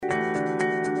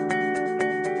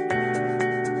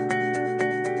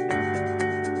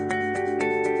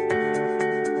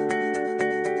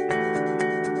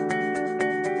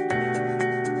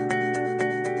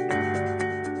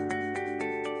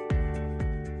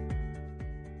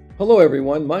Hello,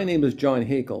 everyone. My name is John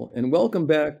Hakel, and welcome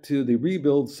back to the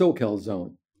Rebuild SoCal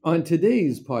Zone. On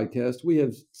today's podcast, we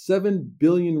have 7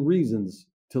 billion reasons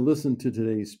to listen to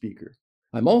today's speaker.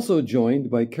 I'm also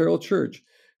joined by Carol Church,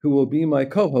 who will be my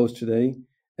co-host today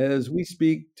as we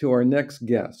speak to our next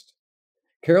guest.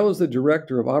 Carol is the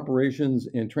Director of Operations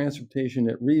and Transportation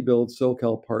at Rebuild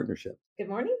SoCal Partnership. Good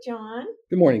morning, John.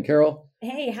 Good morning, Carol.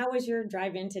 Hey, how was your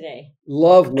drive in today?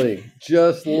 Lovely,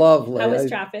 just lovely. How was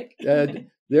traffic?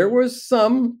 There was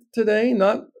some today,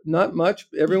 not much.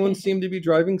 Everyone seemed to be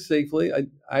driving safely.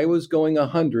 I was going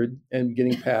 100 and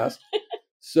getting past,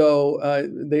 so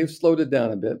they've slowed it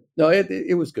down a bit. No,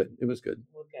 it was good. It was good.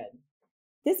 Well, good.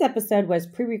 This episode was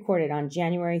pre-recorded on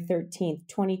January 13th,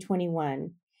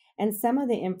 2021, and some of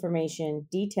the information,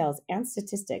 details, and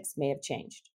statistics may have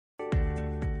changed.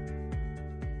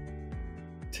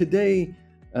 Today,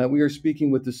 we are speaking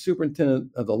with the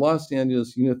Superintendent of the Los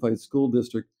Angeles Unified School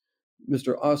District,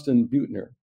 Mr. Austin Beutner.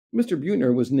 Mr.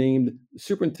 Beutner was named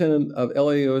Superintendent of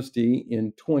LAUSD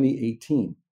in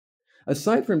 2018.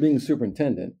 Aside from being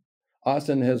superintendent,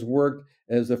 Austin has worked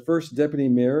as the first deputy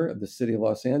mayor of the city of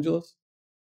Los Angeles,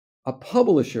 a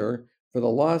publisher for the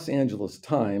Los Angeles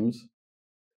Times,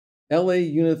 LA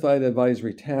Unified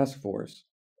Advisory Task Force,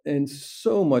 and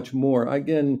so much more.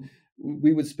 Again,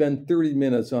 we would spend 30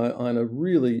 minutes on a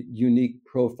really unique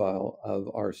profile of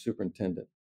our superintendent.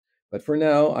 But for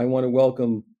now, I want to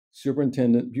welcome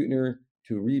Superintendent Beutner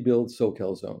to Rebuild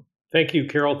SoCal Zone. Thank you,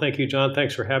 Carol. Thank you, John.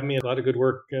 Thanks for having me. A lot of good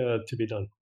work to be done.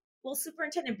 Well,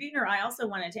 Superintendent Beutner, I also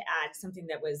wanted to add something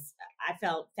that I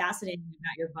felt fascinating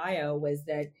about your bio was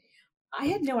that I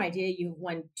had no idea you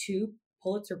won 2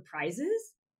 Pulitzer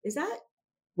Prizes. Is that?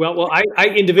 Well, I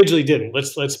individually didn't.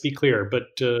 Let's be clear. But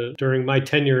during my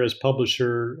tenure as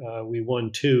publisher, we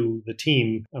won 2. The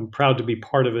team. I'm proud to be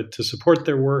part of it to support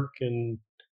their work, and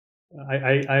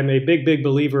I'm a big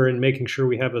believer in making sure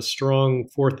we have a strong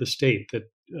fourth estate. That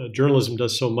journalism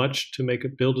does so much to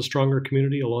build a stronger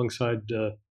community, alongside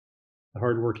the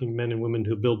hardworking men and women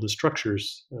who build the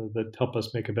structures that help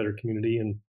us make a better community.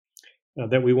 And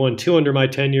that we won 2 under my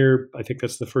tenure. I think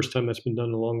that's the first time that's been done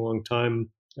in a long time.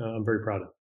 I'm very proud of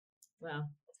it. Well,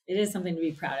 it is something to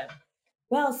be proud of.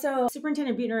 Well, so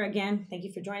Superintendent Beutner, again, thank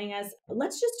you for joining us.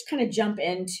 Let's just kind of jump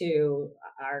into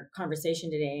our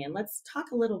conversation today, and let's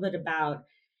talk a little bit about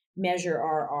Measure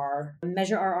RR.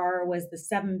 Measure RR was the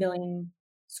 $7 billion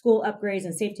school upgrades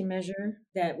and safety measure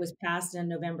that was passed in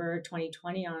November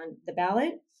 2020 on the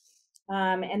ballot.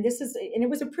 And it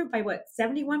was approved by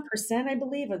 71%, I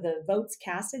believe, of the votes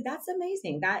casted. That's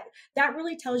amazing. That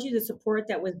really tells you the support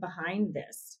that was behind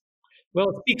this. Well,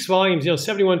 it speaks volumes.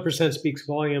 71% speaks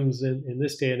volumes in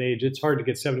this day and age. It's hard to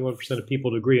get 71% of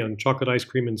people to agree on chocolate ice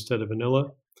cream instead of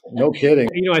vanilla. No kidding.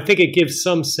 I think it gives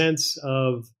some sense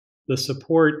of the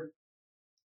support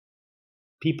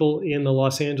people in the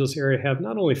Los Angeles area have,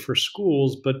 not only for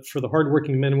schools, but for the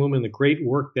hardworking men and women, the great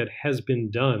work that has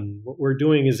been done. What we're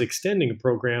doing is extending a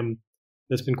program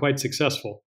that's been quite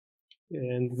successful.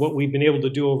 And what we've been able to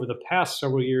do over the past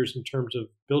several years in terms of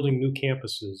building new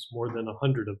campuses, more than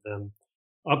 100 of them,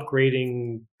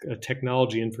 upgrading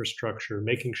technology infrastructure,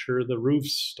 making sure the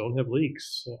roofs don't have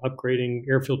leaks, upgrading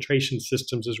air filtration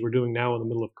systems as we're doing now in the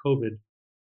middle of COVID.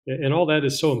 And all that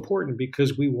is so important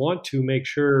because we want to make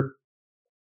sure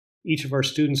each of our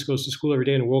students goes to school every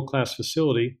day in a world-class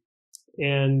facility.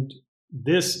 And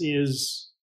this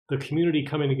is the community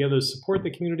coming together to support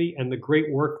the community and the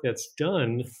great work that's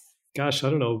done. Gosh,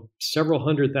 I don't know, several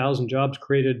 100,000 jobs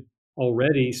created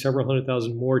already, several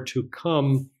 100,000 more to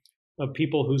come of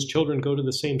people whose children go to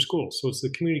the same school. So it's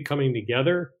the community coming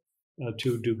together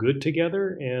to do good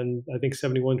together. And I think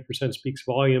 71% speaks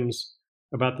volumes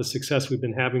about the success we've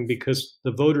been having because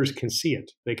the voters can see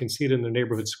it. They can see it in their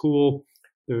neighborhood school.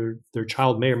 Their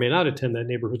child may or may not attend that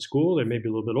neighborhood school. They may be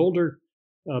a little bit older.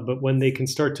 But when they can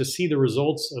start to see the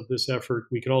results of this effort,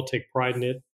 we can all take pride in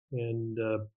it. And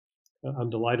I'm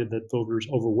delighted that voters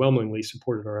overwhelmingly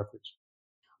supported our efforts.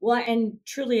 Well, and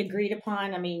truly agreed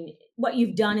upon. I mean, what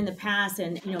you've done in the past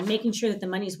and, making sure that the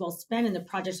money is well spent and the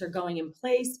projects are going in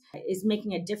place is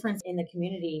making a difference in the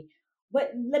community.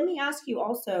 But let me ask you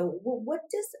also, what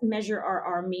does Measure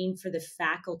RR mean for the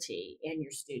faculty and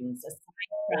your students, aside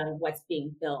from what's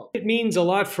being built? It means a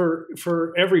lot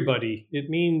for everybody. It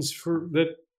means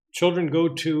that children go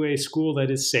to a school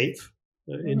that is safe.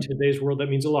 In today's world, that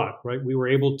means a lot, right? We were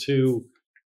able to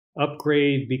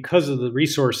upgrade, because of the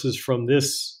resources from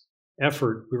this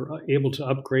effort, we were able to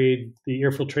upgrade the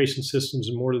air filtration systems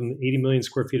in more than 80 million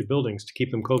square feet of buildings to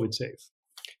keep them COVID safe.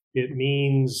 It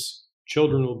means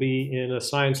children will be in a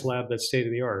science lab that's state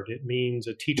of the art. It means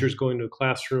a teacher's going to a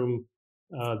classroom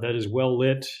that is well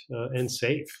lit and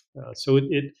safe. So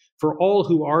it for all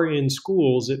who are in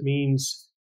schools, it means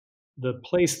the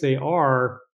place they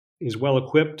are is well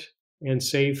equipped and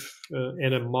safe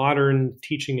and a modern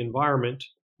teaching environment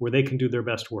where they can do their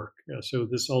best work. So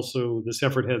this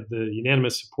effort had the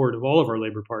unanimous support of all of our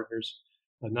labor partners,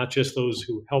 not just those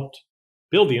who helped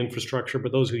build the infrastructure,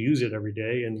 but those who use it every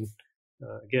day. And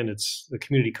again, it's the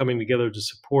community coming together to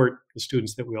support the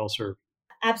students that we all serve.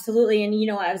 Absolutely. And,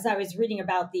 as I was reading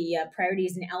about the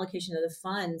priorities and allocation of the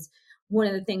funds, one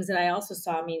of the things that I also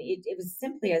saw, I mean, it was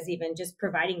simply as even just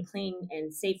providing clean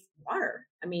and safe water.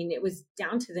 I mean, it was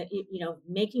down to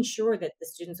making sure that the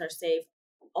students are safe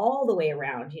all the way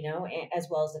around, as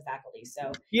well as the faculty.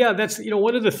 So, yeah, that's,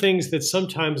 one of the things that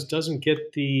sometimes doesn't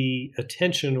get the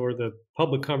attention or the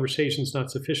public conversation is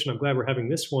not sufficient. I'm glad we're having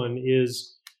this one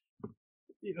is,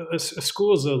 a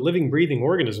school is a living, breathing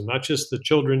organism, not just the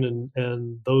children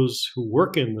and those who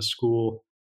work in the school,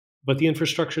 but the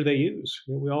infrastructure they use.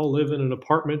 We all live in an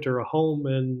apartment or a home,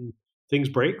 and things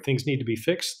break, things need to be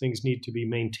fixed, things need to be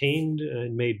maintained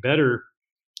and made better.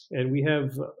 And we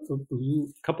have a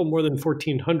couple more than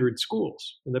 1,400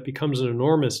 schools, and that becomes an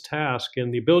enormous task.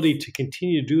 And the ability to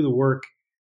continue to do the work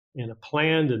in a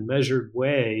planned and measured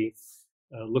way,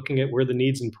 looking at where the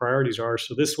needs and priorities are.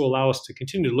 So this will allow us to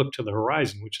continue to look to the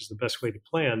horizon, which is the best way to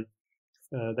plan.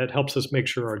 That helps us make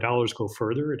sure our dollars go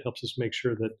further. It helps us make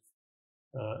sure that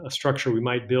a structure we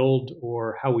might build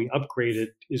or how we upgrade it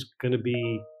is going to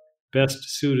be best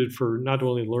suited for not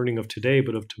only learning of today,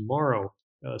 but of tomorrow.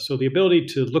 So the ability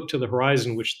to look to the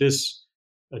horizon, which this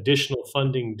additional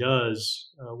funding does,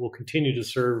 will continue to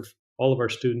serve all of our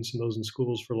students and those in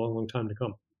schools for a long, long time to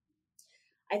come.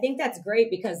 I think that's great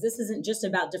because this isn't just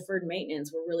about deferred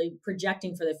maintenance. We're really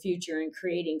projecting for the future and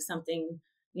creating something,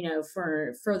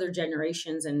 for further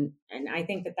generations. And I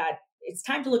think that it's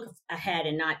time to look ahead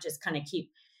and not just kind of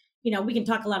keep, we can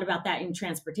talk a lot about that in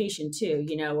transportation too,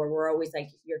 where we're always like,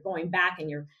 you're going back and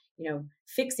you're,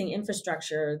 fixing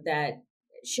infrastructure that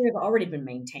should have already been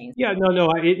maintained. Yeah, no,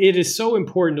 it is so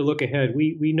important to look ahead.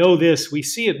 We know this, we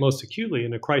see it most acutely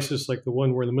in a crisis like the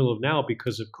one we're in the middle of now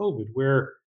because of COVID,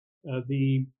 where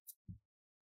the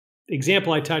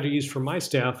example I try to use for my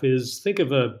staff is think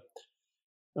of a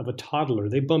toddler.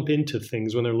 They bump into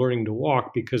things when they're learning to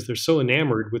walk because they're so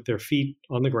enamored with their feet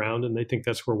on the ground and they think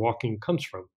that's where walking comes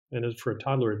from. And as for a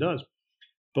toddler, it does.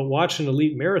 But watch an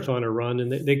elite marathoner run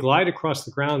and they glide across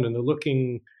the ground and they're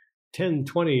looking 10,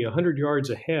 20, 100 yards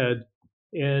ahead.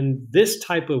 And this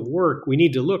type of work, we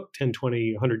need to look 10,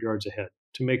 20, 100 yards ahead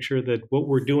to make sure that what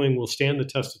we're doing will stand the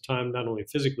test of time, not only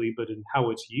physically, but in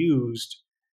how it's used.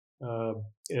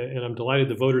 And I'm delighted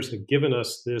the voters have given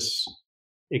us this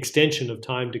extension of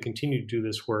time to continue to do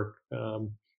this work.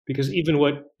 Because even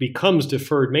what becomes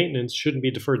deferred maintenance shouldn't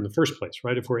be deferred in the first place,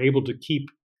 right? If we're able to keep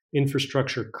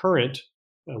infrastructure current,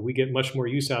 we get much more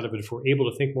use out of it if we're able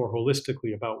to think more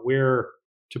holistically about where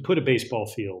to put a baseball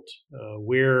field,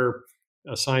 where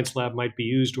a science lab might be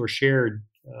used or shared.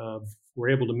 We're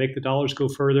able to make the dollars go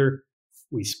further.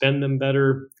 We spend them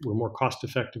better. We're more cost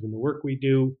effective in the work we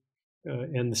do.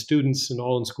 And the students and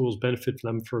all in schools benefit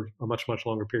from them for a much, much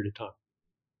longer period of time.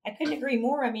 I couldn't agree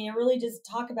more. I mean, it really just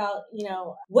talk about,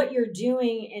 what you're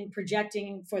doing and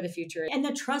projecting for the future and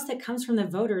the trust that comes from the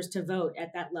voters to vote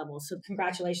at that level. So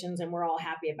congratulations. And we're all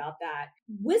happy about that.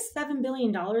 With $7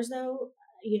 billion though,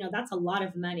 that's a lot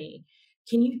of money.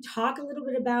 Can you talk a little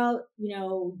bit about,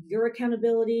 your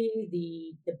accountability,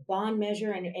 the bond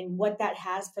measure and what that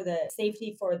has for the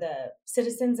safety for the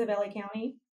citizens of LA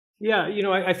County? Yeah,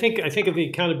 I think of the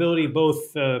accountability both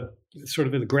sort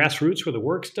of in the grassroots where the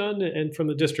work's done and from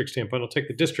the district standpoint. I'll take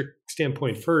the district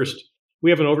standpoint first. We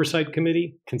have an oversight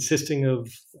committee consisting of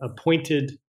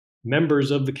appointed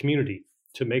members of the community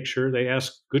to make sure they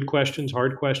ask good questions,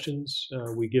 hard questions.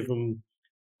 We give them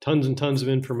tons and tons of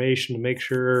information to make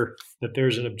sure that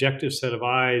there's an objective set of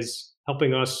eyes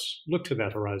helping us look to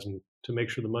that horizon to make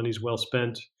sure the money's well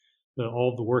spent.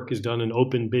 All the work is done in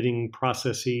open bidding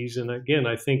processes. And again,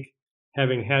 I think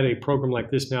having had a program like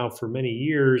this now for many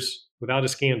years without a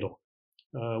scandal,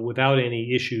 without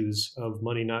any issues of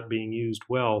money not being used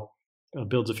well,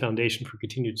 builds a foundation for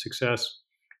continued success.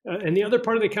 And the other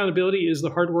part of the accountability is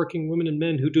the hardworking women and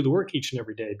men who do the work each and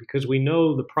every day, because we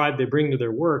know the pride they bring to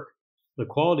their work, the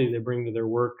quality they bring to their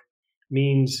work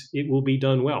means it will be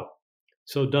done well.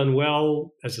 So done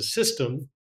well as a system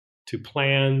to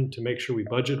plan, to make sure we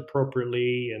budget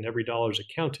appropriately and every dollar is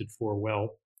accounted for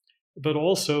well, but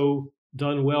also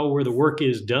done well where the work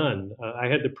is done. I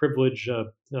had the privilege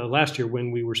last year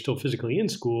when we were still physically in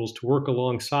schools to work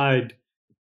alongside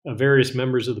various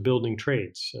members of the building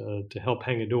trades to help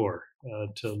hang a door,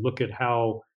 to look at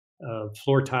how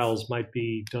Floor tiles might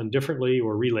be done differently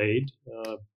or relayed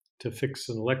to fix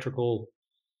an electrical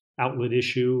outlet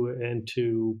issue and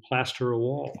to plaster a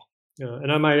wall.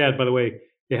 And I might add, by the way,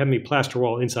 they have me plaster a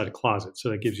wall inside a closet, so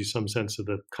that gives you some sense of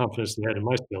the confidence they had in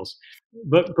my skills.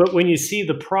 But when you see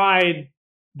the pride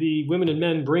the women and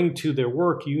men bring to their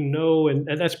work, and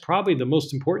that's probably the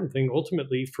most important thing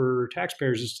ultimately for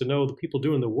taxpayers, is to know the people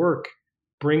doing the work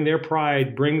bring their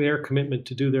pride, bring their commitment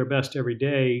to do their best every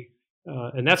day.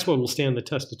 And that's what will stand the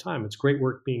test of time. It's great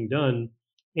work being done.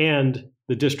 And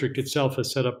the district itself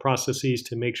has set up processes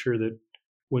to make sure that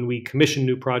when we commission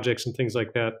new projects and things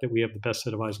like that, that we have the best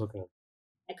set of eyes looking at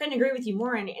it. I couldn't agree with you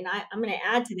more. And I'm going to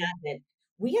add to that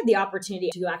we had the opportunity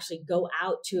to actually go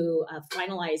out to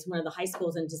finalize one of the high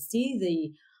schools and to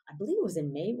see I believe it was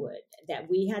in Maywood, that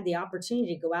we had the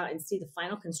opportunity to go out and see the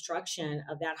final construction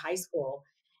of that high school.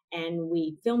 And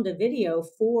we filmed a video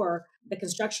for the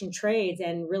construction trades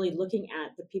and really looking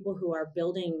at the people who are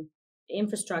building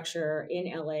infrastructure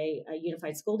in LA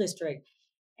Unified School District.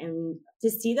 And to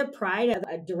see the pride of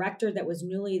a director that was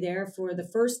newly there for the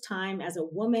first time as a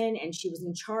woman, and she was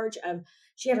in charge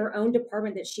she had her own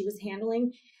department that she was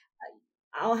handling.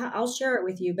 I'll share it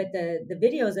with you, but the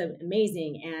video is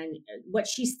amazing. And what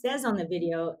she says on the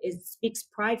video speaks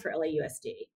pride for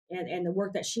LAUSD and the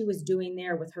work that she was doing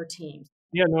there with her team.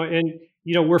 Yeah, no, and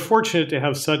we're fortunate to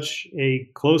have such a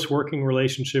close working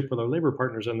relationship with our labor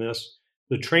partners on this.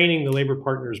 The training the labor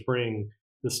partners bring,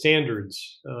 the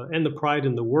standards, and the pride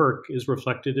in the work is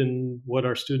reflected in what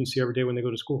our students see every day when they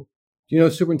go to school.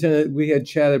 Superintendent, we had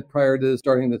chatted prior to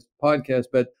starting this podcast,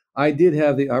 but I did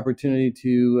have the opportunity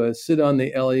to sit on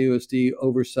the LAUSD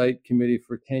Oversight Committee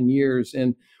for 10 years.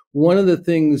 And one of the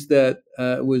things that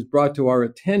was brought to our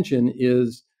attention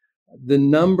is the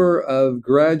number of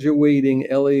graduating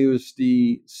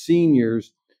LAUSD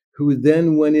seniors who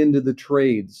then went into the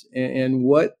trades and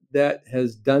what that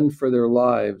has done for their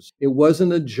lives. It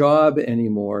wasn't a job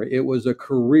anymore. It was a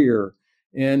career.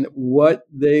 And what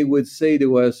they would say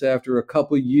to us after a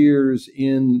couple years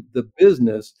in the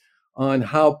business on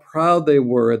how proud they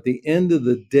were at the end of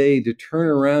the day to turn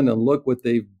around and look what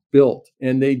they've built.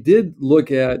 And they did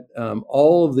look at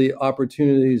all of the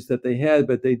opportunities that they had,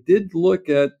 but they did look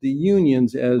at the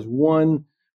unions as one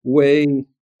way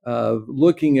of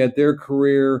looking at their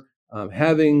career,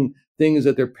 having things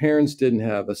that their parents didn't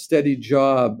have, a steady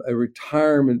job, a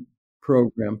retirement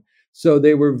program. So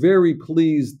they were very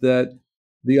pleased that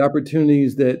the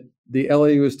opportunities that the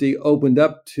LAUSD opened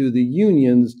up to the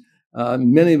unions,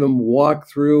 many of them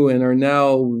walked through and are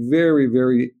now very,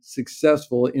 very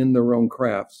successful in their own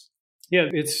crafts. Yeah,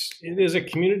 it is a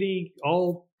community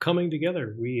all coming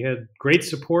together. We had great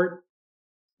support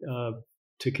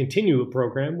to continue a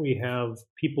program. We have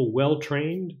people well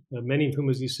trained, many of whom,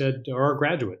 as you said, are our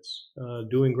graduates,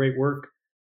 doing great work.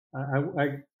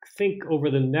 I think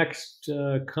over the next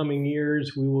coming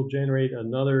years, we will generate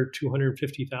another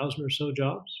 250,000 or so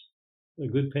jobs,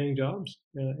 good paying jobs,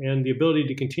 and the ability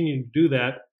to continue to do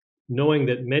that, knowing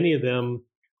that many of them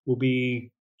will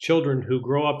be children who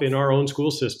grow up in our own school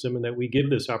system and that we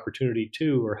give this opportunity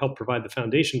to or help provide the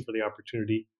foundation for the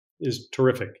opportunity, is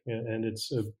terrific. And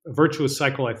it's a virtuous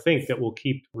cycle, I think, that will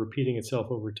keep repeating itself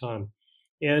over time.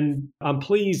 And I'm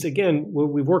pleased, again,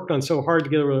 what we've worked on so hard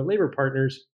together with our labor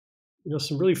partners,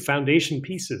 some really foundation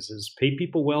pieces is pay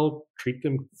people well, treat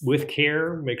them with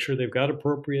care, make sure they've got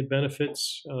appropriate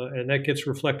benefits, and that gets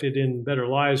reflected in better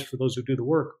lives for those who do the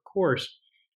work, of course,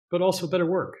 but also better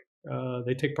work.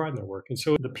 They take pride in their work. And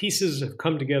so the pieces have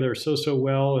come together so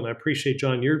well, and I appreciate,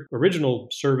 John, your original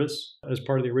service as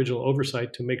part of the original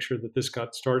oversight to make sure that this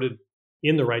got started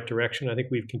in the right direction. I think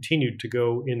we've continued to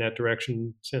go in that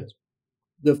direction since.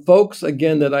 The folks,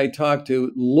 again, that I talk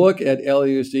to look at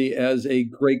LAUSD as a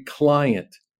great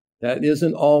client. That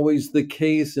isn't always the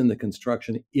case in the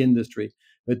construction industry,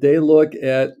 but they look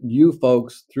at you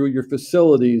folks through your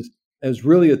facilities as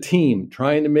really a team,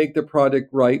 trying to make the product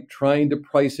right, trying to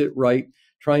price it right,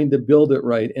 trying to build it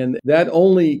right. And that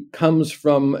only comes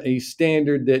from a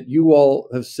standard that you all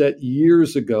have set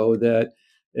years ago, that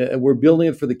we're building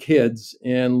it for the kids,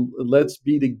 and let's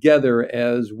be together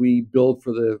as we build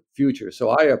for the future. So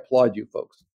I applaud you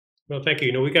folks. Well, thank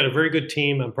you. We've got a very good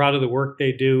team. I'm proud of the work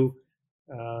they do.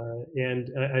 And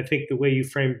I think the way you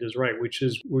framed it is right, which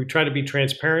is we try to be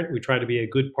transparent. We try to be a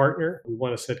good partner. We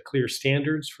want to set clear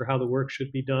standards for how the work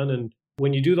should be done. And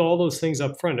when you do all those things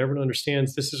up front, everyone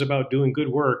understands this is about doing good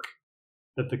work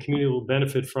that the community will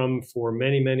benefit from for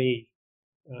many, many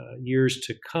years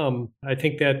to come. I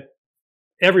think that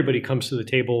everybody comes to the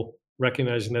table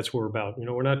recognizing that's what we're about.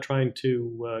 We're not trying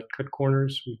to cut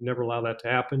corners. We've never allowed that to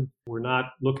happen. We're not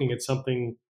looking at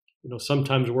something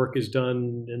Sometimes work is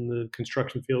done in the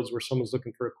construction fields where someone's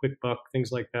looking for a quick buck,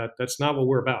 things like that. That's not what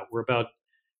we're about. We're about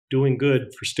doing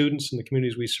good for students and the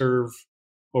communities we serve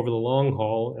over the long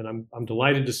haul. And I'm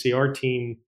delighted to see our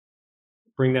team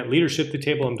bring that leadership to the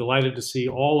table. I'm delighted to see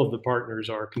all of the partners,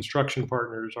 our construction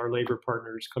partners, our labor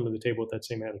partners, come to the table with that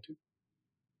same attitude.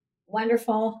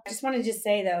 Wonderful. I just wanted to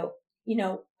say, though,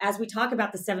 as we talk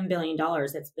about the $7 billion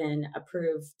that's been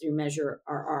approved through Measure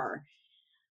RR,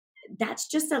 that's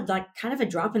just kind of a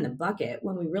drop in the bucket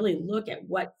when we really look at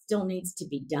what still needs to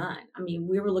be done. I mean,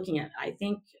 we were looking at, I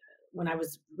think when I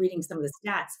was reading some of the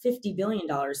stats, $50 billion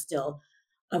still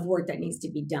of work that needs to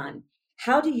be done.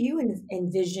 How do you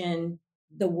envision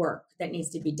the work that needs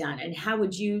to be done? And how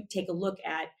would you take a look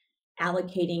at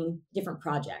allocating different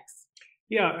projects?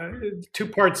 Yeah, two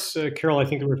parts, Carol, I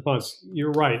think the response.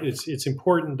 You're right. It's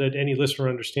important that any listener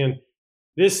understand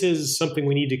this is something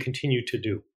we need to continue to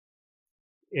do.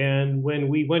 And when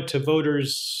we went to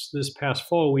voters this past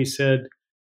fall, we said,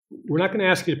 we're not going to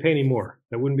ask you to pay any more.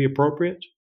 That wouldn't be appropriate,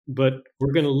 but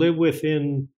we're going to live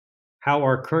within how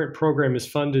our current program is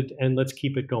funded, and let's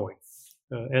keep it going.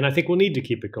 And I think we'll need to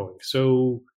keep it going.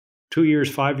 So 2 years,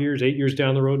 5 years, 8 years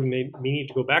down the road, we may need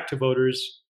to go back to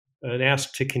voters and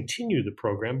ask to continue the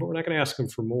program, but we're not going to ask them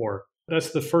for more.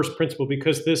 That's the first principle,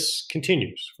 because this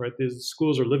continues, right? The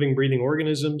schools are living, breathing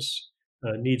organisms,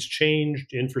 needs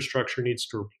changed, infrastructure needs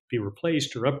to be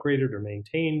replaced or upgraded or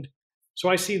maintained. So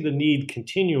I see the need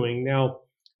continuing. Now,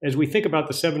 as we think about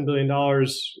the $7 billion,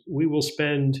 we will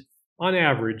spend on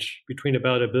average between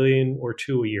about $1 billion or $2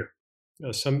 billion a year.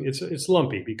 It's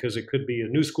lumpy because it could be a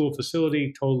new school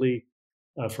facility totally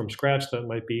from scratch. That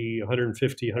might be $150,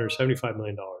 $175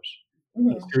 million.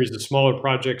 A series of smaller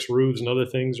projects, roofs and other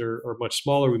things are much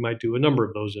smaller. We might do a number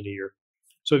of those in a year.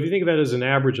 So if you think of that as an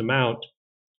average amount,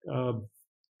 4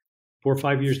 or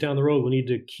 5 years down the road, we'll need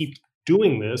to keep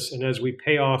doing this. And as we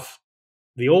pay off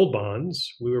the old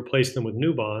bonds, we replace them with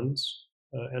new bonds.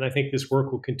 And I think this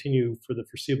work will continue for the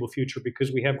foreseeable future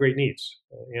because we have great needs.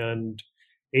 And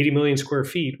 80 million square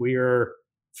feet, we are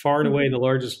far and away the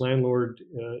largest landlord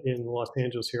in the Los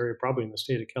Angeles area, probably in the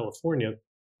state of California.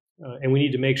 And we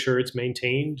need to make sure it's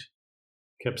maintained,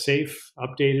 kept safe,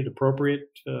 updated, appropriate,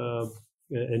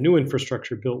 and new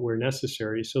infrastructure built where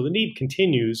necessary. So the need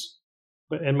continues.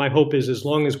 And my hope is as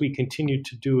long as we continue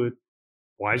to do it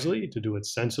wisely, to do it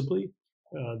sensibly,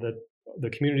 that the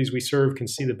communities we serve can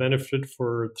see the benefit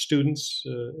for students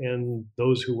and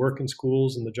those who work in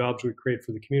schools and the jobs we create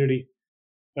for the community,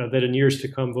 that in years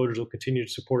to come, voters will continue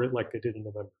to support it like they did in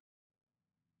November.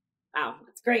 Wow,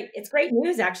 that's great. It's great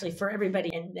news, actually, for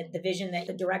everybody, and the vision that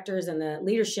the directors and the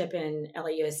leadership in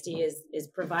LAUSD is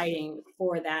providing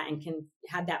for that, and can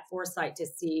have that foresight to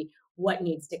see what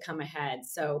needs to come ahead.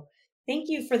 So thank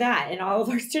you for that. And all of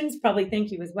our students probably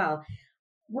thank you as well.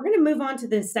 We're going to move on to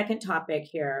the second topic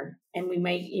here, and we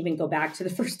might even go back to the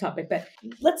first topic, but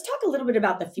let's talk a little bit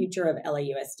about the future of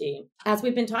LAUSD. As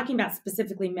we've been talking about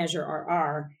specifically Measure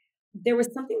RR, there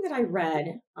was something that I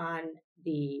read on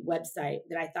the website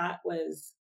that I thought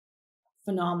was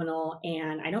phenomenal.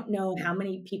 And I don't know how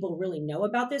many people really know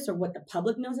about this or what the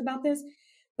public knows about this,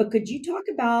 but could you talk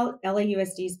about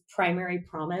LAUSD's primary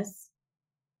promise?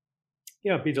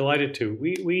 Yeah, I'd be delighted to.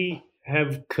 We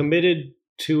have committed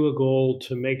to a goal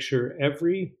to make sure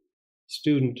every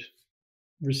student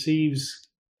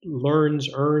learns,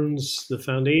 earns the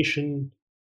foundation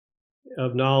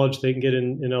of knowledge they can get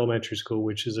in elementary school,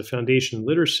 which is a foundation in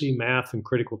literacy, math, and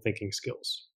critical thinking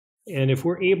skills. And if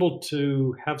we're able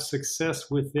to have success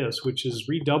with this, which is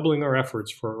redoubling our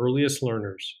efforts for our earliest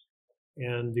learners,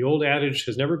 and the old adage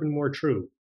has never been more true,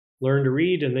 learn to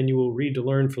read, and then you will read to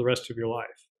learn for the rest of your life.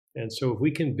 And so if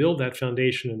we can build that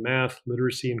foundation in math,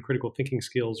 literacy, and critical thinking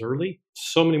skills early,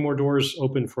 so many more doors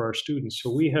open for our students. So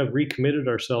we have recommitted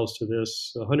ourselves to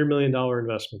this $100 million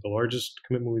investment, the largest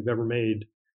commitment we've ever made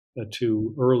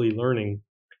to early learning,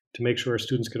 to make sure our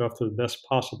students get off to the best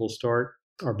possible start.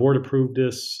 Our board approved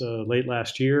this late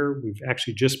last year. We've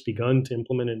actually just begun to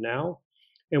implement it now.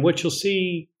 And what you'll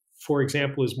see, for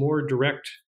example, is more direct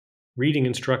reading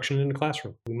instruction in the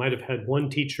classroom. We might have had one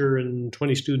teacher and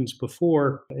 20 students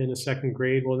before in a second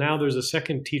grade. Well, now there's a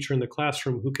second teacher in the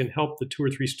classroom who can help the 2 or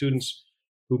 3 students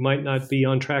who might not be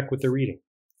on track with their reading,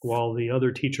 while the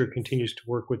other teacher continues to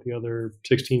work with the other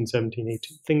 16, 17,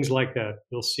 18, things like that.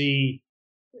 You'll see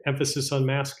emphasis on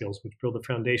math skills, which build the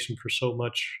foundation for so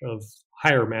much of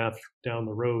higher math down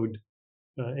the road.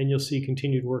 And you'll see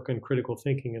continued work on critical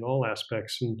thinking in all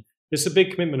aspects. And it's a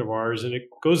big commitment of ours, and it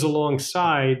goes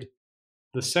alongside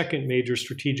the second major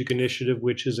strategic initiative,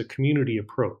 which is a community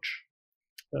approach.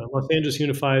 Los Angeles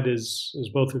Unified, as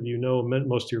both of you know,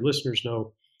 most of your listeners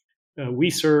know, We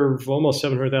serve almost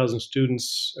 700,000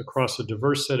 students across a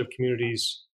diverse set of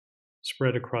communities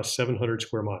spread across 700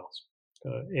 square miles.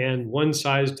 And one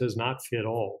size does not fit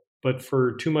all. But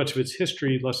for too much of its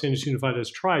history, Los Angeles Unified has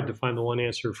tried to find the one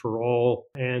answer for all.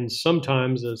 And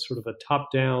sometimes a sort of a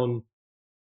top-down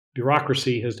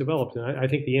bureaucracy has developed. And I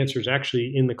think the answer is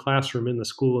actually in the classroom, in the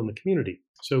school, in the community.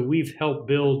 So we've helped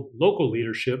build local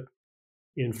leadership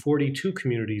in 42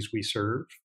 communities we serve,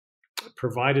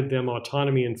 provided them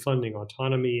autonomy in funding,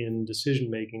 autonomy in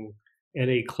decision-making, and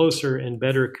a closer and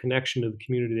better connection to the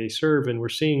community they serve. And we're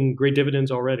seeing great dividends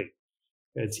already.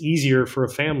 It's easier for a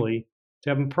family to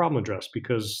have a problem addressed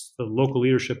because the local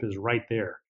leadership is right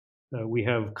there. We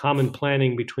have common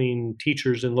planning between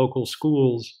teachers and local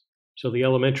schools. So the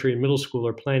elementary and middle school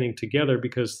are planning together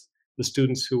because the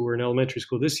students who were in elementary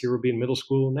school this year will be in middle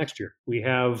school next year. We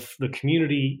have the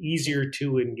community easier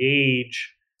to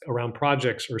engage around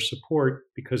projects or support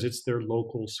because it's their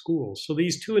local schools. So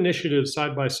these two initiatives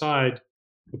side by side,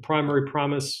 the primary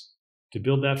promise to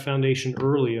build that foundation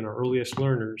early in our earliest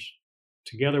learners,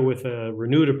 together with a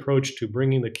renewed approach to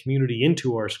bringing the community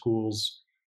into our schools,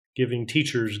 giving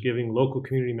teachers, giving local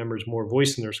community members more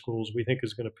voice in their schools, we think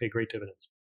is going to pay great dividends.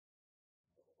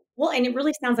 Well, and it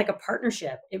really sounds like a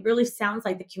partnership. It really sounds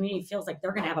like the community feels like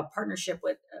they're going to have a partnership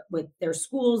with their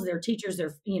schools, their teachers,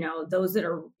 their those that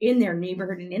are in their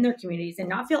neighborhood and in their communities, and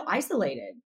not feel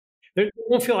isolated. They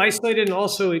won't feel isolated, and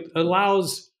also it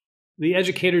allows the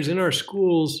educators in our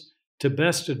schools to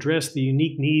best address the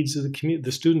unique needs of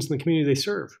the students in the community they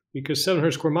serve. Because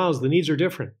 700 square miles, the needs are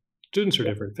different. Students are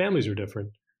different. Families are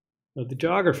different. The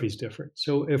geography is different.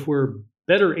 So if we're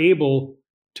better able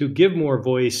to give more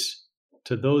voice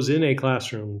to those in a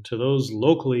classroom, to those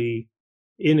locally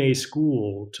in a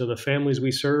school, to the families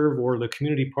we serve or the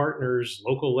community partners,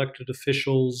 local elected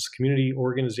officials, community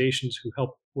organizations who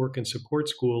help work and support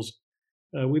schools.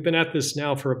 We've been at this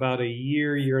now for about a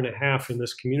year and a half in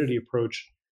this community approach,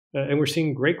 and we're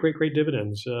seeing great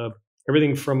dividends.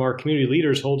 Everything from our community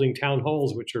leaders holding town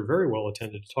halls, which are very well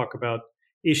attended, to talk about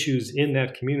issues in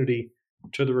that community,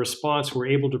 to the response we're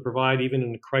able to provide even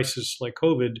in a crisis like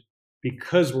COVID,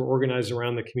 because we're organized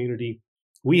around the community.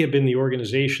 We have been the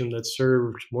organization that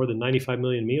served more than 95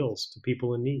 million meals to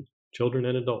people in need, children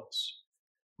and adults.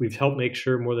 We've helped make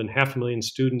sure more than 500,000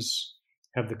 students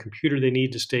have the computer they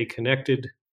need to stay connected,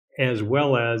 as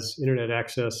well as internet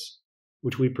access,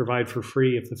 which we provide for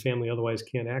free if the family otherwise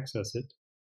can't access it,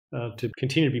 to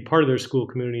continue to be part of their school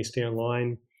community, stay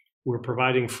online. We're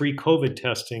providing free COVID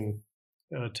testing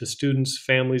to students,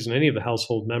 families, and any of the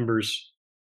household members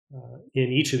in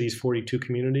each of these 42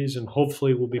 communities, and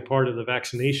hopefully we'll be part of the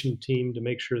vaccination team to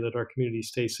make sure that our communities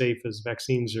stay safe as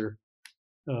vaccines are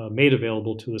made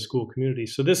available to the school community.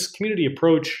 So this community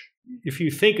approach, if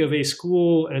you think of a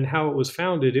school and how it was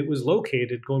founded, it was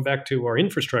located, going back to our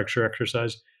infrastructure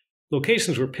exercise,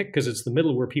 locations were picked because it's the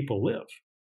middle where people live.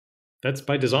 That's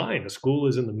by design. A school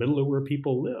is in the middle of where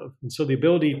people live. And so the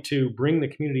ability to bring the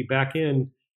community back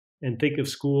in and think of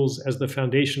schools as the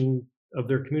foundation of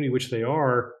their community, which they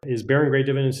are, is bearing great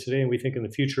dividends today. And we think in the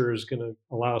future is going to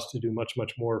allow us to do much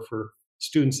more for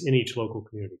students in each local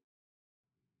community.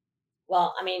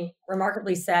 Well, I mean,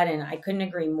 remarkably said, and I couldn't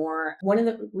agree more. One of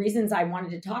the reasons I wanted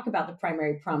to talk about the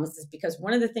primary promise is because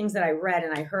one of the things that I read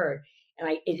and I heard,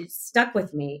 and it stuck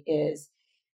with me, is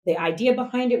the idea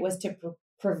behind it was to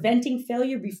preventing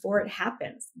failure before it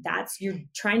happens. That's, you're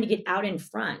trying to get out in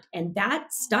front. And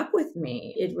that stuck with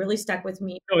me. It really stuck with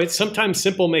me. It's sometimes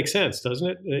simple makes sense,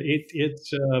 doesn't it?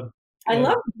 I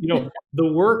love it.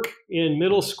 The work in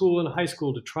middle school and high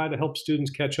school to try to help students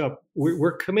catch up.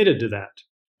 We're committed to that.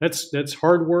 That's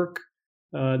hard work,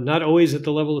 not always at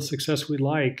the level of success we'd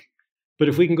like. But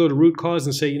if we can go to root cause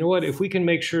and say, you know what, if we can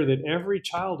make sure that every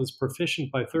child is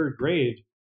proficient by third grade,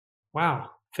 wow,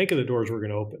 think of the doors we're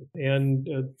going to open. And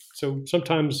so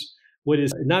sometimes what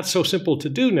is not so simple to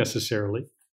do necessarily,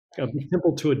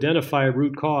 simple to identify a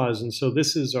root cause. And so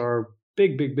this is our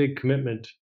big commitment,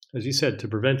 as you said, to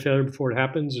prevent failure before it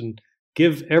happens and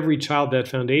give every child that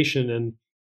foundation. And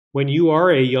when you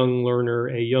are a young learner,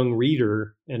 a young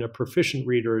reader, and a proficient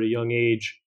reader at a young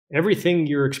age, everything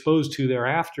you're exposed to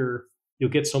thereafter, you'll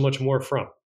get so much more from.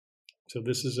 So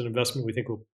this is an investment we think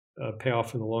will pay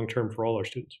off in the long term for all our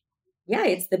students. Yeah,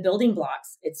 it's the building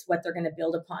blocks. It's what they're going to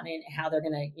build upon and how they're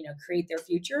going to, create their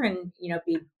future and,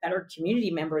 be better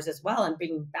community members as well and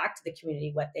bring back to the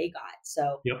community what they got.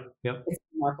 So yep. It's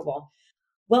remarkable.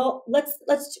 Well,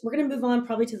 we're going to move on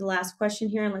probably to the last question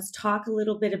here, and let's talk a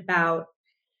little bit about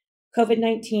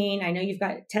COVID-19. I know you've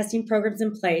got testing programs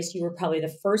in place. You were probably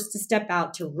the first to step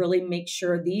out to really make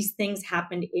sure these things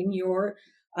happened in your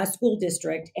school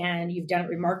district, and you've done it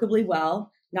remarkably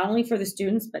well. not only for the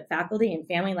students, but faculty and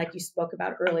family, like you spoke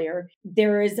about earlier.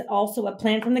 There is also a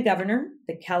plan from the governor,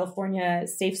 the California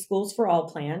Safe Schools for All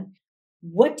plan.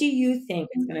 What do you think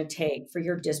it's going to take for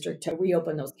your district to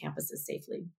reopen those campuses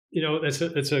safely?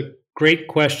 That's a great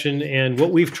question. And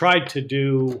what we've tried to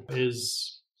do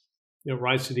is,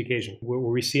 rise to the occasion. Where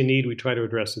we see a need, we try to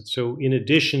address it. So in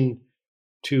addition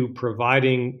to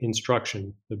providing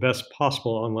instruction, the best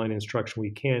possible online instruction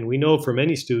we can, we know for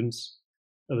many students,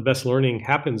 the best learning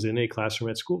happens in a classroom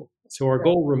at school. So our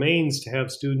goal remains to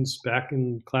have students back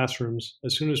in classrooms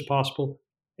as soon as possible,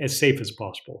 as safe as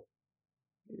possible.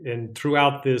 And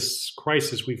throughout this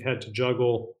crisis, we've had to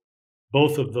juggle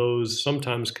both of those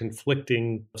sometimes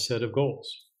conflicting set of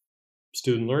goals: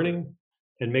 student learning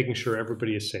and making sure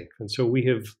everybody is safe. And so we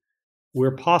have,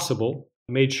 where possible,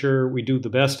 made sure we do the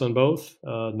best on both,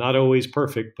 not always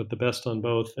perfect, but the best on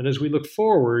both. And as we look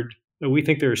forward, we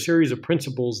think there are a series of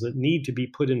principles that need to be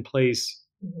put in place,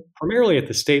 primarily at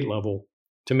the state level,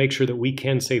 to make sure that we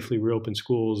can safely reopen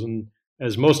schools. And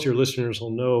as most of your listeners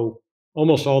will know,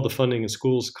 almost all the funding in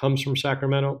schools comes from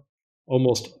Sacramento,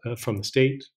 almost from the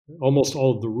state. Almost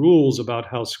all of the rules about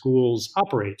how schools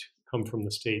operate come from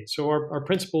the state. So our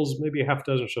principles, maybe a half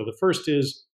dozen or so. The first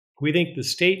is, we think the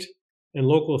state and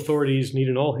local authorities need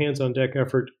an all-hands-on-deck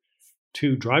effort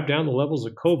to drive down the levels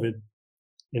of COVID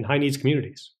in high-needs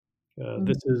communities.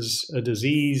 This is a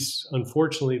disease,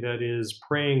 unfortunately, that is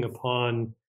preying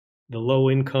upon the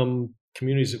low-income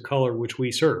communities of color which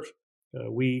we serve.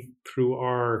 We, through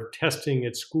our testing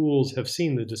at schools, have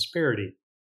seen the disparity.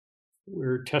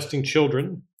 We're testing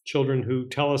children who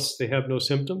tell us they have no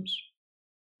symptoms,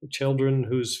 children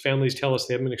whose families tell us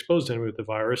they haven't been exposed to anyone with the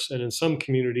virus. And in some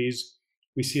communities,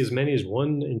 we see as many as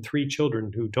 1 in 3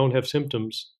 children who don't have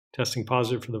symptoms testing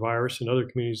positive for the virus. In other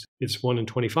communities, it's 1 in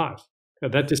 25.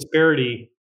 That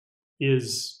disparity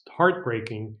is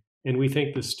heartbreaking, and we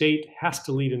think the state has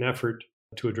to lead an effort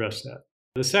to address that.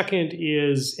 The second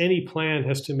is, any plan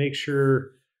has to make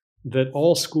sure that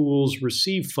all schools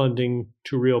receive funding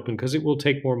to reopen, because it will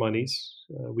take more monies.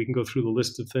 We can go through the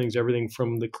list of things, everything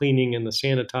from the cleaning and the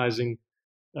sanitizing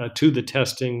to the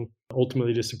testing,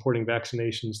 ultimately to supporting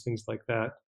vaccinations, things like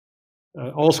that.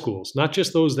 All schools, not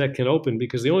just those that can open,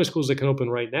 because the only schools that can open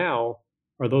right now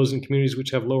are those in communities which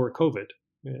have lower COVID.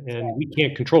 And we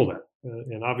can't control that.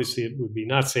 And obviously it would be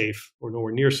not safe, or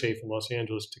nowhere near safe, in Los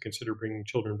Angeles to consider bringing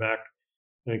children back.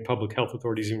 I think public health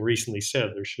authorities even recently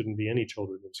said there shouldn't be any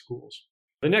children in schools.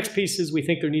 The next piece is, we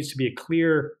think there needs to be a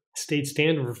clear state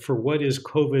standard for what is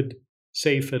COVID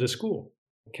safe at a school.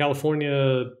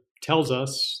 California tells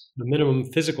us the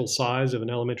minimum physical size of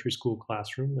an elementary school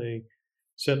classroom. They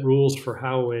set rules for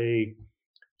how a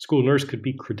school nurse could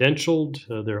be credentialed.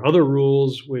 There are other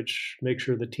rules which make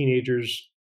sure that teenagers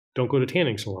don't go to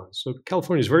tanning salons. So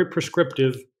California is very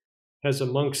prescriptive, has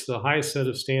amongst the highest set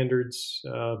of standards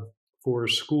for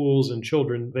schools and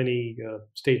children of any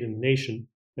state in the nation,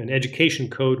 an education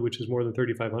code which is more than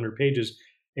 3,500 pages.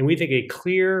 And we think a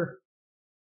clear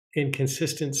and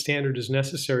consistent standard is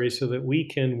necessary so that we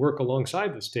can work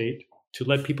alongside the state to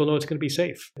let people know it's going to be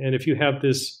safe. And if you have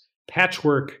this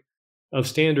patchwork of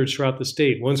standards throughout the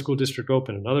state, one school district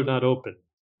open, another not open,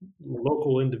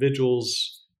 local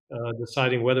individuals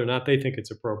deciding whether or not they think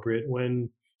it's appropriate, when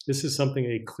this is something,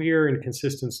 a clear and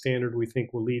consistent standard, we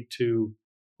think will lead to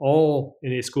all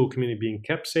in a school community being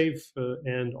kept safe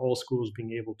and all schools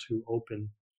being able to open.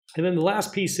 And then the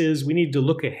last piece is, we need to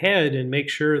look ahead and make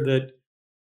sure that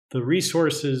the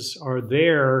resources are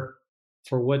there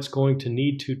for what's going to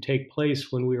need to take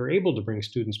place when we are able to bring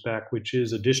students back, which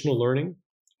is additional learning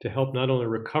to help not only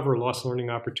recover lost learning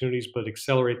opportunities, but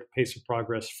accelerate the pace of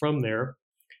progress from there,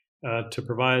 to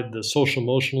provide the social,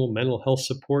 emotional, mental health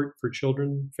support for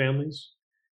children, families.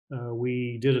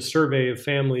 We did a survey of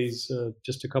families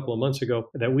just a couple of months ago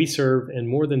that we serve, and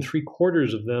more than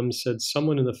 3/4 of them said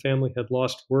someone in the family had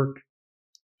lost work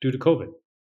due to COVID.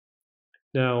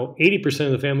 Now, 80%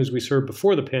 of the families we served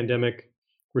before the pandemic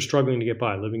were struggling to get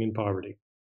by, living in poverty.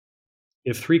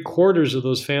 If 3/4 of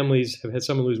those families have had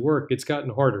someone lose work, it's gotten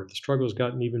harder. The struggle has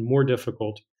gotten even more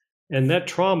difficult. And that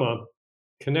trauma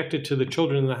connected to the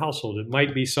children in the household. It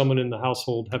might be someone in the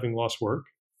household having lost work.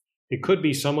 It could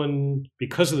be someone,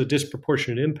 because of the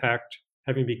disproportionate impact,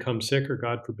 having become sick, or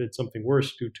God forbid, something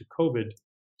worse due to COVID.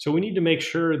 So we need to make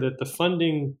sure that the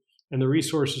funding and the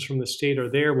resources from the state are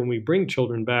there when we bring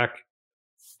children back,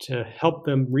 to help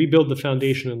them rebuild the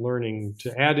foundation in learning,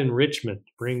 to add enrichment,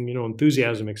 bring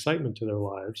enthusiasm, excitement to their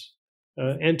lives,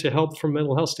 and to help from a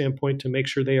mental health standpoint to make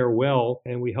sure they are well,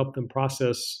 and we help them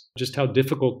process just how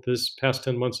difficult this past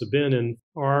 10 months have been. And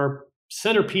our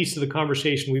centerpiece of the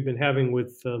conversation we've been having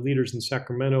with leaders in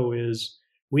Sacramento is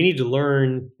we need to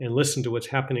learn and listen to what's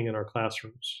happening in our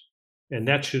classrooms. And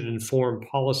that should inform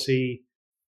policy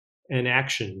and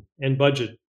action and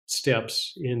budget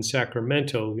steps in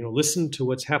Sacramento. Listen to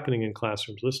what's happening in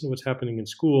classrooms, listen to what's happening in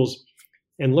schools,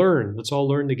 and learn. Let's all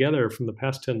learn together from the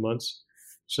past 10 months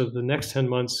so the next 10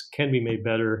 months can be made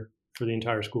better for the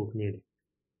entire school community.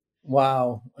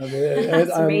 Wow.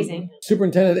 That's amazing.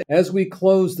 Superintendent, as we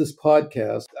close this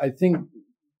podcast, I think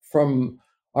from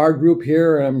our group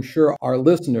here, and I'm sure our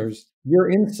listeners, your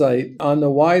insight on the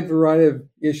wide variety of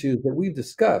issues that we've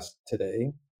discussed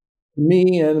today,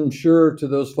 me and I'm sure to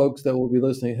those folks that will be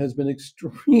listening, has been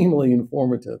extremely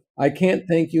informative. I can't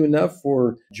thank you enough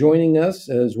for joining us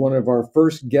as one of our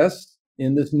first guests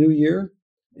in this new year.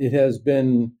 It has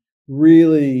been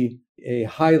really a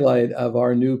highlight of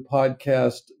our new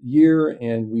podcast year,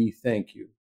 and we thank you.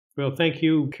 Well, thank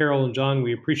you, Carol and John.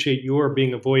 We appreciate your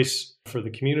being a voice for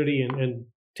the community and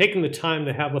taking the time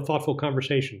to have a thoughtful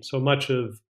conversation. So much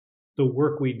of the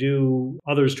work we do,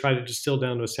 others try to distill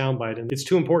down to a soundbite, and it's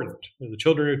too important. The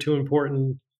children are too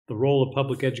important. The role of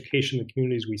public education in the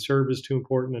communities we serve is too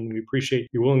important, and we appreciate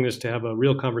your willingness to have a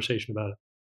real conversation about it.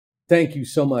 Thank you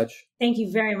so much. Thank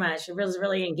you very much. It was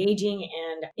really engaging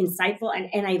and insightful.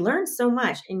 And I learned so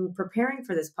much in preparing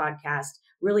for this podcast,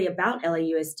 really about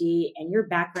LAUSD and your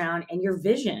background and your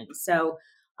vision. So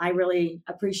I really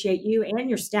appreciate you, and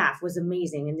your staff was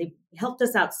amazing. And they helped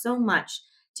us out so much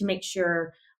to make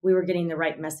sure we were getting the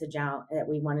right message out that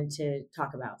we wanted to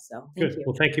talk about. So thank you.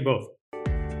 Well, thank you both.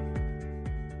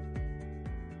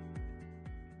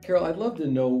 Carol, I'd love to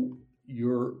know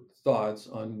your thoughts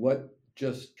on what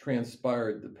just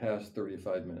transpired the past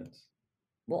 35 minutes.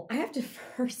 Well, I have to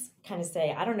first kind of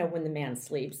say, I don't know when the man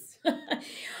sleeps.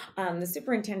 The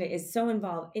superintendent is so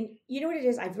involved. And you know what it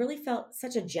is? I've really felt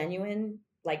such a genuine,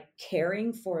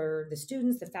 caring for the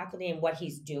students, the faculty, and what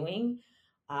he's doing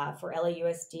for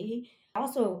LAUSD.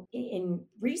 Also, in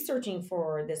researching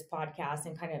for this podcast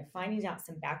and kind of finding out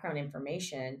some background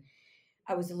information,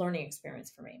 it was a learning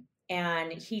experience for me.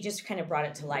 And he just kind of brought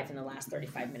it to life in the last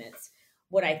 35 minutes.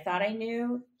 What I thought I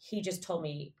knew, he just told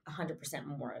me 100%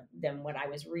 more than what I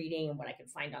was reading and what I could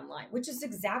find online, which is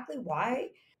exactly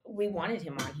why we wanted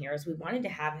him on here, is we wanted to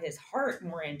have his heart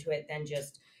more into it than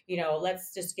just,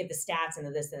 let's just give the stats and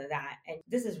the this and the that. And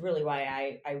this is really why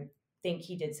I think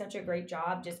he did such a great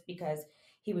job, just because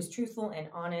he was truthful and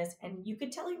honest, and you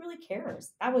could tell he really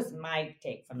cares. That was my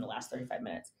take from the last 35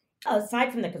 minutes.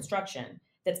 Aside from the construction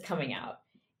that's coming out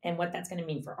and what that's going to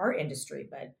mean for our industry,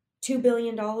 but $2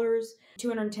 billion,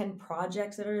 210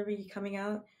 projects that are going to be coming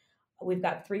out. We've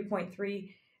got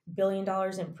 $3.3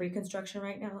 billion in pre-construction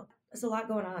right now. There's a lot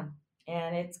going on,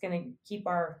 and it's going to keep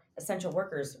our essential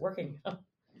workers working.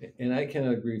 And I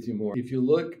cannot agree with you more. If you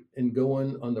look and go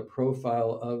on the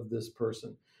profile of this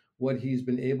person, what he's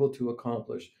been able to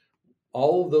accomplish,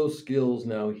 all of those skills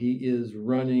now, he is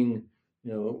running,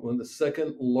 one of the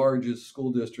second largest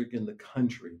school district in the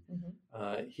country.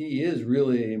 Mm-hmm. He is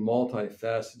really a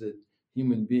multifaceted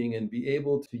human being, and be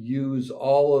able to use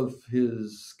all of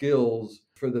his skills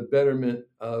for the betterment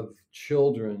of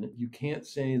children. You can't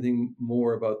say anything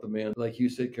more about the man. Like you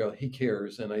said, Carol, he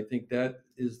cares. And I think that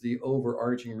is the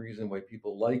overarching reason why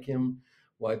people like him,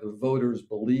 why the voters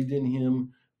believed in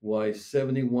him, why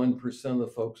 71% of the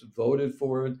folks voted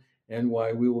for it, and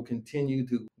why we will continue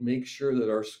to make sure that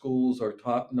our schools are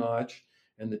top notch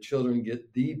and the children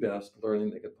get the best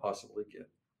learning they could possibly get.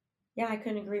 Yeah, I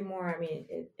couldn't agree more. I mean,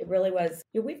 it really was.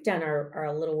 We've done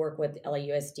our little work with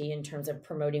LAUSD in terms of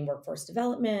promoting workforce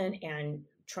development and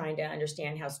trying to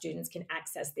understand how students can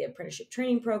access the apprenticeship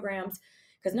training programs,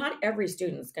 because not every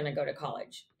student's going to go to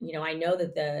college. I know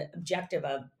that the objective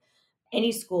of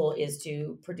any school is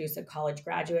to produce a college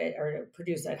graduate or to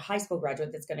produce a high school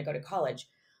graduate that's going to go to college.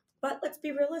 But let's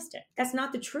be realistic. That's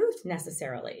not the truth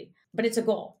necessarily, but it's a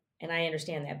goal. And I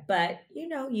understand that. But,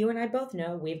 you and I both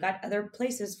know we've got other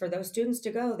places for those students to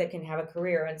go that can have a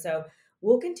career. And so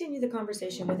we'll continue the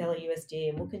conversation with LAUSD,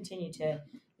 and we'll continue to,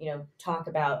 talk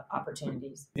about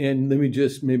opportunities. And let me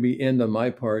just maybe end on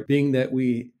my part, being that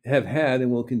we have had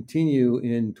and will continue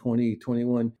in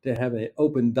 2021 to have an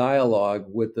open dialogue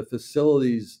with the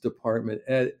facilities department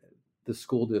at the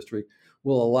school district,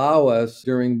 will allow us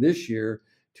during this year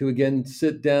to again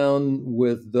sit down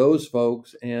with those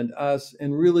folks and us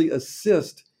and really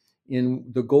assist in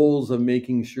the goals of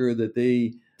making sure that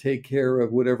they take care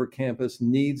of whatever campus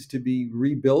needs to be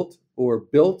rebuilt or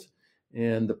built.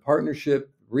 And the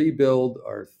partnership Rebuild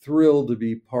are thrilled to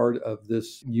be part of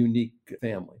this unique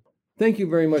family. Thank you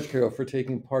very much, Carol, for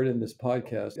taking part in this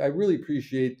podcast. I really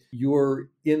appreciate your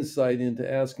insight into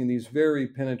asking these very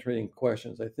penetrating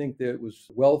questions. I think that it was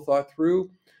well thought through.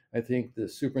 I think the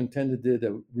superintendent did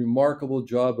a remarkable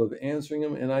job of answering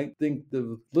them, and I think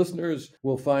the listeners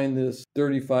will find this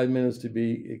 35 minutes to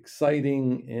be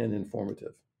exciting and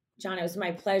informative. John, it was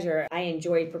my pleasure. I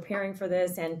enjoyed preparing for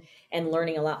this and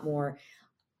learning a lot more,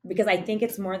 because I think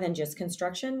it's more than just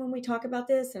construction when we talk about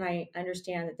this. And I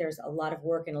understand that there's a lot of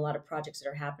work and a lot of projects that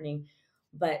are happening,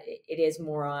 but it is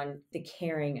more on the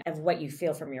caring of what you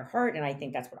feel from your heart. And I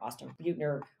think that's what Austin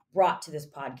Beutner brought to this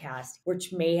podcast,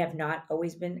 which may have not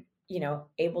always been,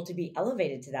 able to be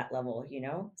elevated to that level,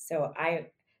 So I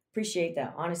appreciate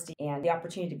the honesty and the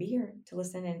opportunity to be here to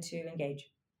listen and to engage.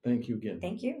 Thank you again.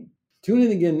 Thank you. Tune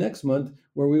in again next month,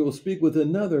 where we will speak with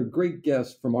another great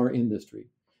guest from our industry.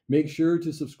 Make sure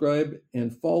to subscribe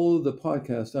and follow the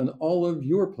podcast on all of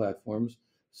your platforms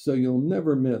so you'll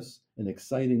never miss an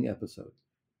exciting episode.